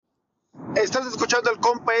Estás escuchando el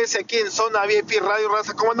compa ese aquí en Zona VIP Radio,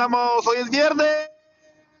 raza. ¿Cómo andamos? Hoy es viernes.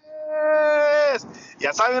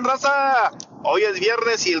 Ya saben, raza. Hoy es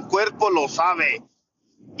viernes y el cuerpo lo sabe.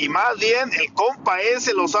 Y más bien, el compa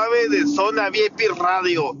ese lo sabe de Zona VIP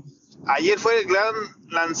Radio. Ayer fue el gran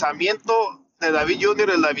lanzamiento de David Jr.,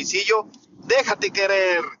 el Davidcillo. Déjate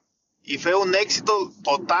querer. Y fue un éxito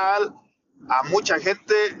total. A mucha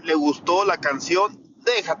gente le gustó la canción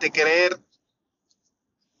Déjate querer,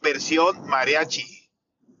 versión mariachi.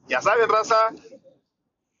 Ya saben, raza,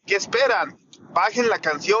 ¿qué esperan? Bajen la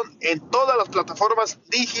canción en todas las plataformas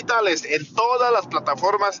digitales,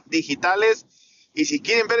 y si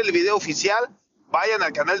quieren ver el video oficial, vayan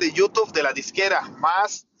al canal de YouTube de la disquera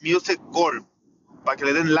Más Music Corp, para que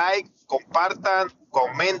le den like, compartan,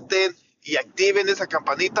 comenten y activen esa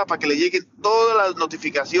campanita para que le lleguen todas las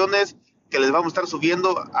notificaciones que les vamos a estar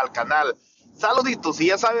subiendo al canal. Saluditos, y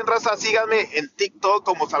ya saben, raza, síganme en TikTok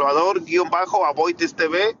como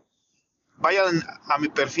Salvador-AboitesTV. Vayan a mi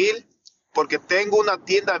perfil porque tengo una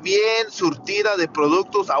tienda bien surtida de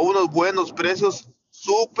productos a unos buenos precios,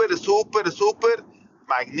 súper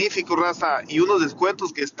magníficos, raza, y unos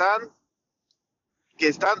descuentos que están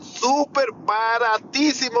súper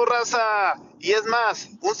baratísimos, raza. Y es más,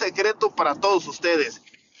 un secreto para todos ustedes: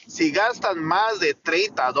 si gastan más de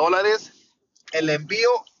 $30, el envío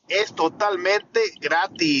es totalmente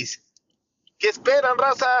gratis. ¿Qué esperan,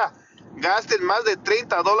 raza? Gasten más de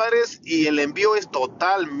 $30 y el envío es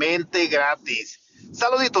totalmente gratis.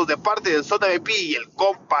 Saluditos de parte de Zona VIP y el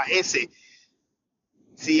compa ese.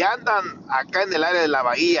 Si andan acá en el área de la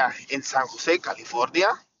bahía, en San José, California,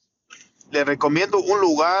 les recomiendo un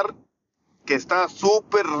lugar que está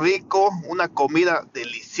súper rico, una comida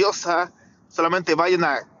deliciosa. Solamente vayan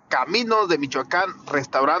a Caminos de Michoacán,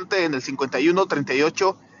 restaurante en el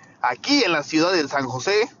 5138, aquí en la ciudad de San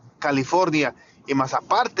José, California. Y más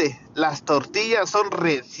aparte, las tortillas son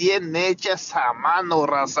recién hechas a mano,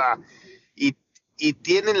 raza, y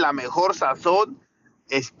tienen la mejor sazón,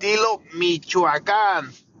 estilo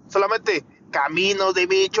Michoacán. Solamente Caminos de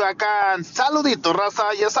Michoacán. Saluditos,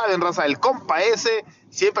 raza. Ya saben, raza, el compa ese,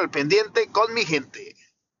 siempre al pendiente con mi gente.